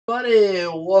Buddy,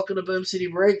 welcome to Boom City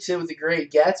Breaks here with the Great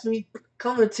Gatsby,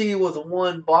 coming to you with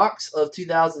one box of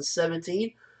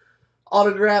 2017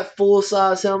 autographed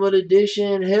full-size helmet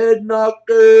edition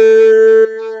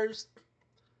Headknockers,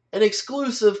 an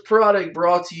exclusive product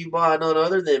brought to you by none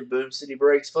other than Boom City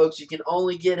Breaks, folks. You can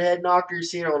only get Headknockers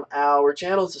here on our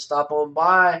channel, so stop on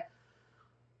by.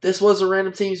 This was a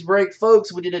random teams break,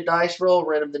 folks. We did a dice roll,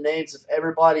 random the names of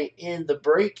everybody in the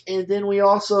break, and then we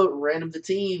also random the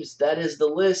teams. That is the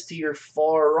list to your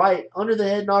far right under the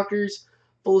Headknockers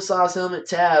full-size helmet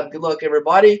tab. Good luck,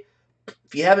 everybody.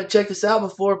 If you haven't checked us out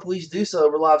before, please do so.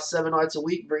 We're live 7 nights a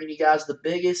week, bringing you guys the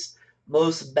biggest,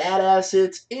 most badass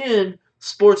hits in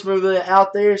sports memorabilia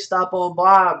out there. Stop on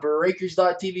by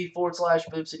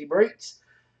breakers.tv/Boom City Breaks.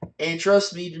 And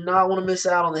trust me, you do not want to miss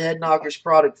out on the Headknockers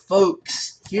product,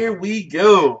 folks. Here we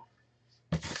go.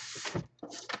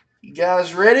 You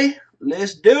guys ready?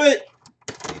 Let's do it.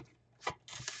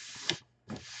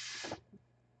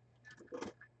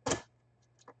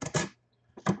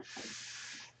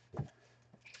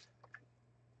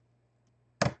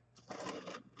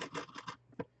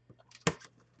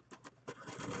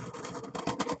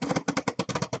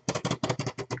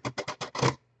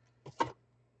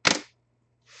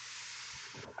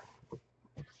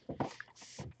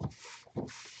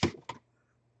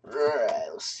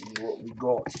 Alright, let's see what we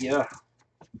got here.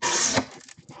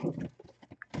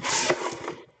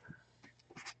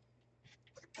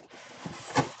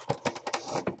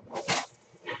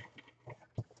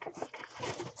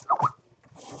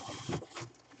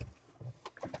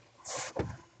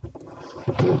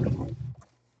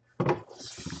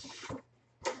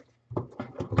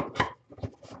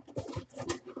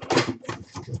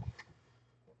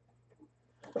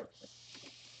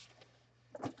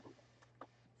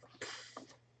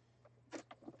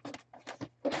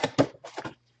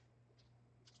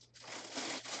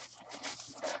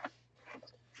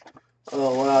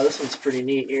 Oh wow, this one's pretty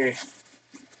neat here.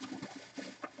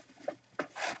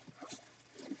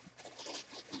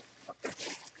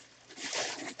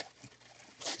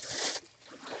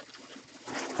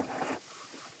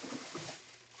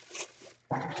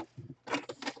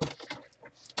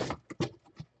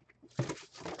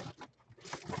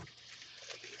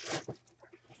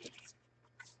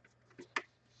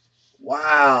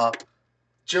 Wow.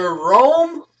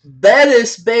 Jerome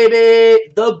Bettis,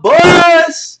 baby. The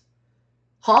Bus.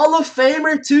 Hall of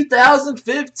Famer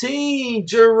 2015.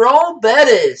 Jerome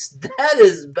Bettis. That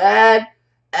is bad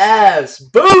ass.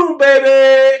 Boom,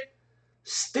 baby.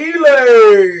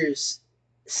 Steelers.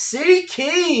 C.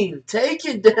 King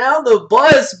taking down the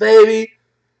Bus, baby.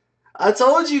 I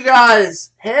told you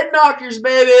guys. Headknockers,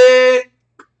 baby.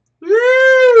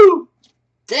 Woo!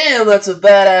 Damn, that's a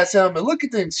badass helmet. Look at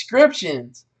the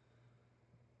inscriptions.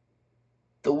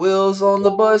 The wheels on the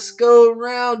bus go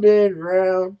round and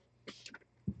round.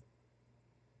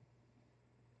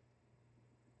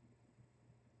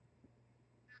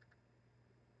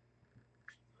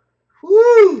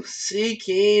 Woo! C.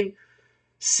 King.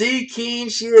 C. King,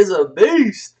 she is a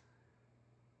beast.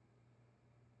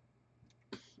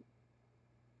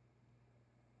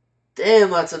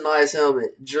 Damn, that's a nice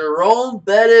helmet. Jerome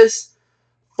Bettis,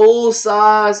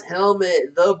 full-size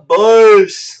helmet. The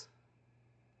Bus.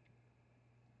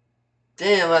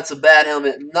 Damn, that's a bad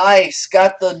helmet. Nice.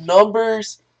 Got the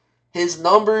numbers, his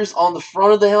numbers on the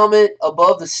front of the helmet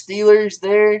above the Steelers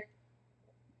there.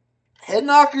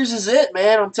 Headknockers is it,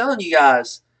 man. I'm telling you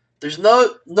guys. There's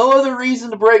no other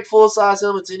reason to break full-size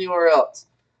helmets anywhere else.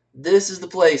 This is the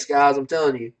place, guys. I'm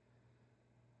telling you.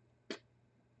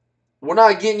 We're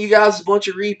not getting you guys a bunch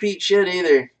of repeat shit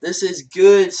either. This is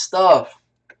good stuff.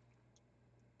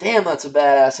 Damn, that's a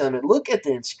badass helmet. Look at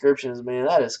the inscriptions, man.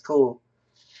 That is cool.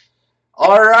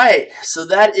 Alright, so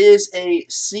that is a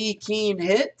C. Keen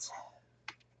hit.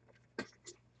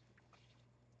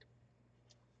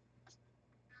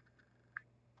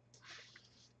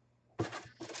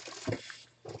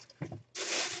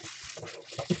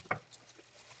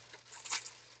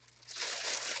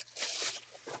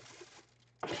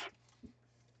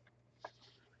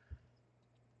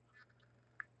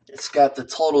 It's got the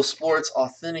Total Sports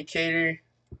Authenticator.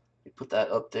 Put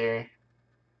that up there.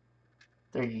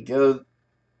 There you go.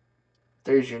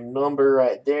 There's your number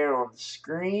right there on the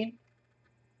screen.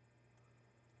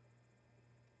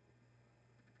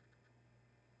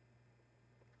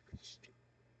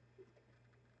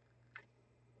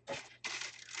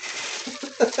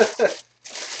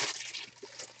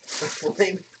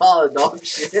 Flame pile of dog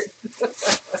shit.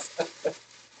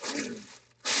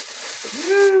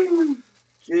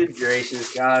 Good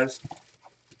gracious, guys.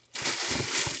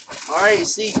 Alright,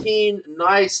 C. Keen,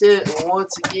 nice hit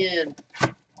once again.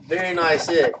 Very nice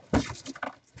hit.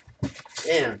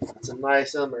 Damn, that's a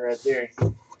nice helmet right there.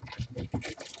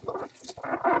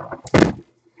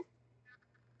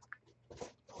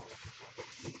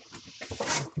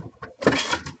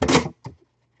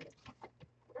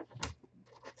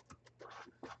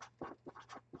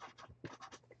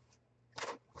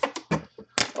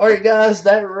 Alright guys,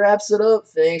 that wraps it up.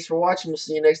 Thanks for watching. We'll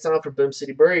see you next time for Boom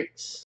City Breaks.